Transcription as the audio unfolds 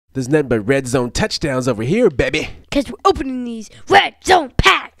There's nothing but red zone touchdowns over here, baby. Because we're opening these red zone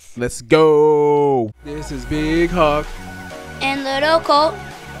packs. Let's go. This is Big Hawk. And Little Colt.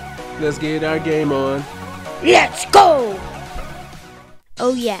 Let's get our game on. Let's go.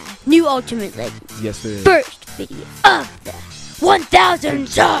 Oh yeah, new Ultimate Legends. Yes, there is. First video of the 1,000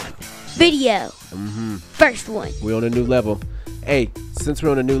 sub video. First one. We're on a new level. Hey, since we're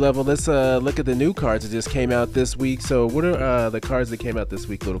on a new level, let's look at the new cards that just came out this week. So what are the cards that came out this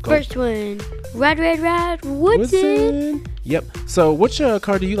week, Little Colt? First one, Red Woodson. Yep. So which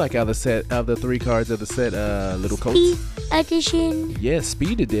card do you like out of the set, of the 3 cards of the set, Little Colt? Speed Edition. Yeah,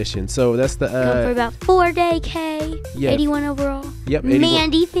 Speed Edition. So that's the Going for about 4-day K. Yeah. 81 overall. Yep. 81. Man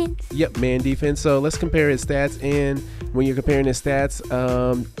defense. Yep, man defense. So let's compare his stats, and when you're comparing his stats,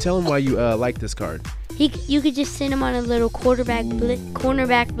 tell him why you like this card. You could just send him on a little cornerback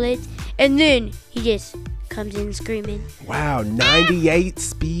blitz, and then he just comes in screaming. Wow, 98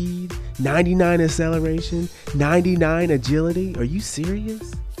 speed, 99 acceleration, 99 agility. Are you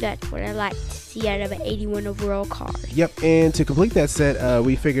serious? That's what I like to see out of an 81 overall card. Yep, and to complete that set,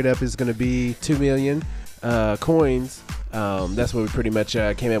 we figured up is going to be 2 million coins. That's what we pretty much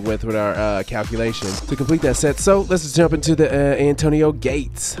came up with our calculations to complete that set. So let's just jump into the Antonio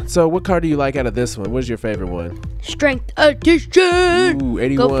Gates. So what card do you like out of this one? What's your favorite one? Strength Edition. Ooh,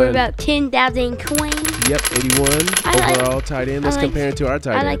 81. Go for about 10,000 coins. Yep, 81 overall tight end. Let's compare it to our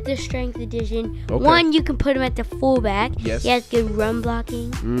tight end. I like the Strength Edition. Okay. One, you can put him at the fullback. Yes. He has good run blocking.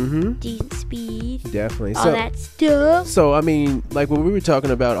 Decent speed. Definitely. All that stuff. So, I mean, like what we were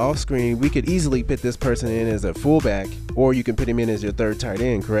talking about off screen, we could easily put this person in as a fullback, or you can put him in as your 3rd tight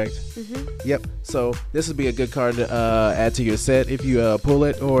end, correct? Yep. So this would be a good card to add to your set if you pull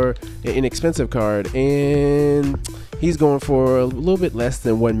it, or an inexpensive card. And he's going for a little bit less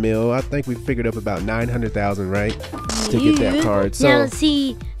than 1 mil. I think we figured up about 900,000, right, to get that card. So now let's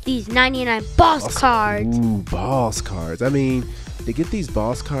see these 99 boss cards. Ooh, boss cards. I mean, to get these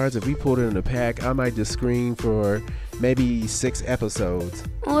boss cards, if we pulled it in a pack, I might just scream for maybe 6 episodes.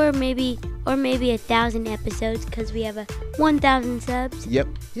 Or maybe 1,000 episodes, because we have a 1,000 subs. Yep.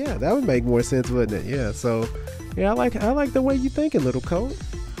 Yeah, that would make more sense, wouldn't it? Yeah. So, yeah, I like the way you thinking, Little Colt.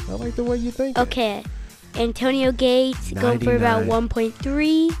 I like the way you think. Okay. Antonio Gates 99. going for about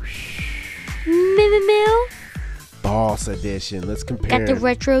 1.3 mil. Boss edition. Let's compare. Got the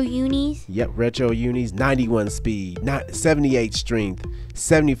retro unis. Yep, retro unis. 91 speed, 78 strength,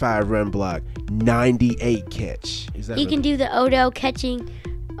 75 run block, 98 catch. Is that He can do the Odell Beckham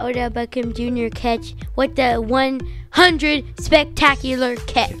Jr. catch with the 100 spectacular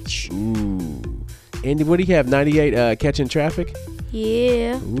catch. Ooh. And what do you have? 98 catching traffic?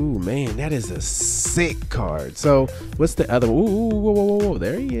 Yeah. Ooh, man, that is a sick card. So, what's the other one? Ooh, whoa,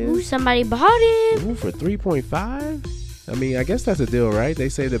 there he is. Ooh, somebody bought him. Ooh, for 3.5? I mean, I guess that's a deal, right? They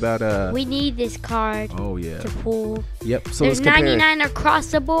saved about We need this card. Oh yeah. To pull. Yep. So there's let's compare 99 across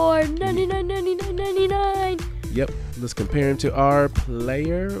the board. 99, 99, 99. Yep. Let's compare him to our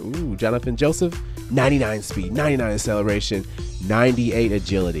player. Ooh, Jonathan Joseph. 99 speed, 99 acceleration, 98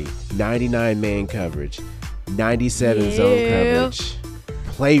 agility, 99 man coverage, 97 zone coverage,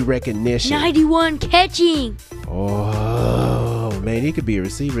 play recognition, 91 catching. Oh man, he could be a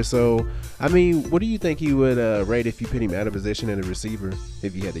receiver. So I mean, what do you think he would rate if you put him out of position and a receiver,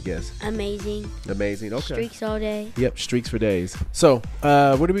 if you had to guess? Amazing. Okay. Streaks all day. Yep, streaks for days. So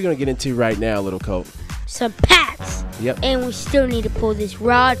what are we gonna get into right now, Little Colt? Some packs. Yep. And we still need to pull this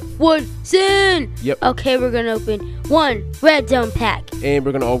Rod Woodson. Yep. Okay, we're gonna open 1 red zone pack. And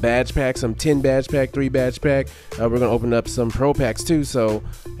we're gonna open badge pack, some 10 badge pack, 3 badge pack. We're gonna open up some pro packs too. So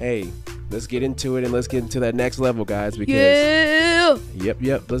hey, let's get into it, and let's get into that next level, guys. Because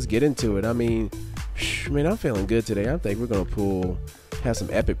Yep. Let's get into it. I mean, man, I'm feeling good today. I think we're gonna have some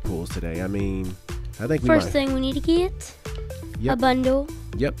epic pulls today. I mean, I think First thing we need to get a bundle.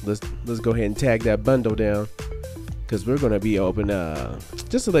 Yep. Let's go ahead and tag that bundle down, because we're gonna be open.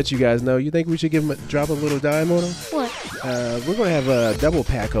 Just to let you guys know, you think we should drop a little dime on them? What? We're gonna have a double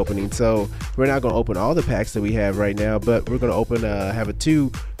pack opening, so we're not gonna open all the packs that we have right now, but we're gonna open have a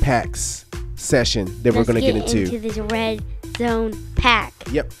 2 packs session that we're gonna get into this red zone pack.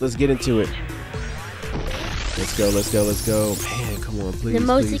 Yep, let's get into it. Let's go. Man, come on, please. The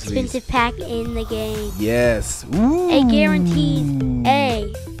most expensive pack in the game. Yes. Ooh. A guaranteed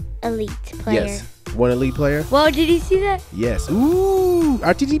elite player. Yes. 1 elite player. Well, did you see that? Yes. Ooh,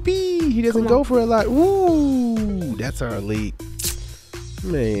 RTGP. He doesn't go for a lot. Ooh, that's our elite.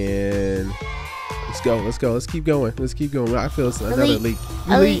 Man. Let's go. Let's keep going. I feel it's another elite.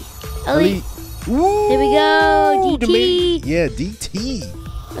 Elite. Ooh. There we go. DT. Yeah, DT.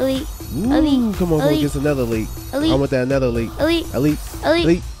 Elite. Ooh, Elite. Come on, Elite. get another elite. Elite. I want that another elite. Elite. Elite. Elite.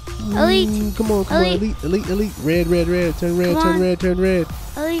 Elite. Elite. Come on, elite. Red. Turn red, turn red.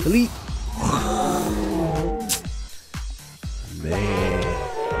 Elite. Man.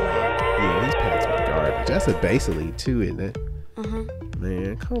 Yeah, these packs are garbage. That's a base elite too, isn't it?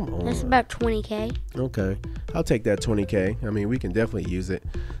 Man, come on. That's about 20K. Okay. I'll take that 20K. I mean, we can definitely use it.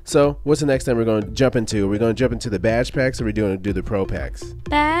 So, what's the next thing we're going to jump into? Are we going to jump into the badge packs, or are we going to do the pro packs?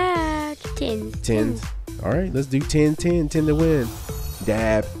 Badge. 10s. All right, let's do 10 to win.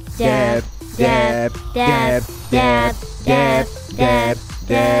 Dab.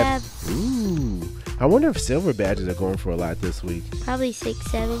 Ooh. I wonder if silver badges are going for a lot this week. Probably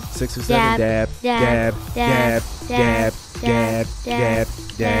 6, 7. 6 or 7. Dab.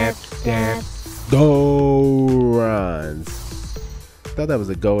 Bronze. Thought that was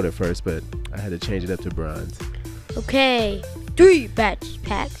a gold at first, but I had to change it up to bronze. Okay. 3 badge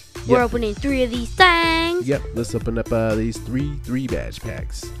packs. We're opening 3 of these things. Yep, let's open up these three badge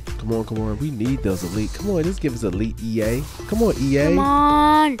packs. Come on. We need those elite. Come on, just give us elite, EA. Come on, EA.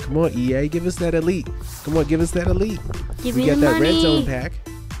 Come on, EA. Give us that elite. Come on, give us that elite. Give we me got the that money. red zone pack.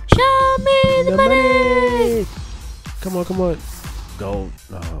 Show me the money. Come on. Gold.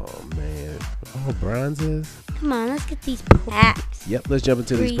 Oh, man. Oh, bronzes. Come on, let's get these packs. Yep, let's jump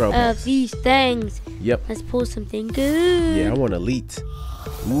into 3 these pro packs. of these things. Yep. Let's pull something good. Yeah, I want elite.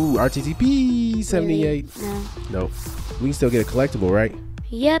 Ooh, RTTP 78. No. Nope. We can still get a collectible, right?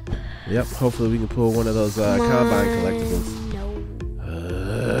 Yep. Hopefully we can pull one of those combine collectibles. No.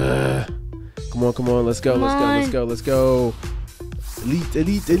 Come on. Let's go. Elite.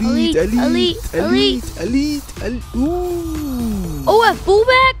 Ooh. Oh, a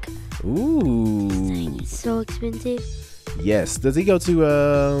fullback? Ooh. It's so expensive. Yes. Does he go to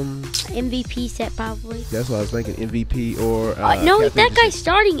MVP set probably. That's what I was thinking. MVP or no, that guy's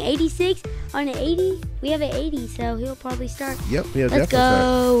starting 86 on an 80. We have an 80, so he'll probably start. Yep. Let's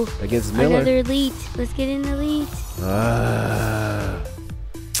go. Start. Against Miller. Another elite. Let's get an elite.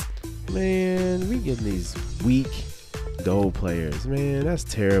 Man, we getting these weak gold players. Man, that's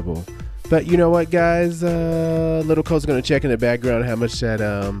terrible. But you know what, guys? Little Coach's gonna check in the background how much that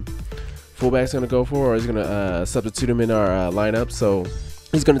fullback's gonna go for, or he's gonna substitute him in our lineup. So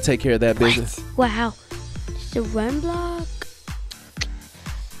he's gonna take care of that business. Wow, just a run block.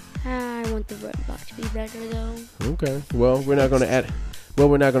 I want the run block to be better though. Okay. Well, we're not gonna add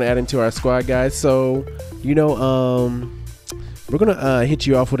him to our squad, guys. So we're gonna hit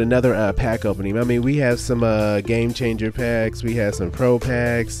you off with another pack opening. I mean, we have some game changer packs. We have some pro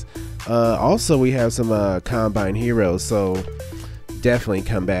packs. Also, we have some combine heroes. So definitely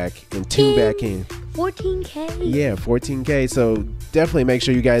come back and tune back in. 14K. Yeah, 14K. So definitely make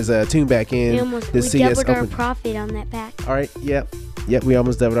sure you guys tune back in to see us doubled our open. profit on that pack. All right. Yep. We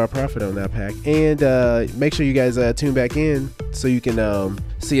almost doubled our profit on that pack. And make sure you guys tune back in so you can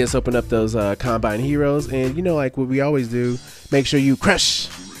see us open up those combine heroes. And like what we always do, make sure you crush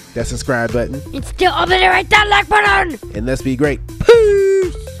that subscribe button. And still open it right that like button. And let's be great.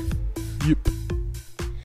 Peace. Yep.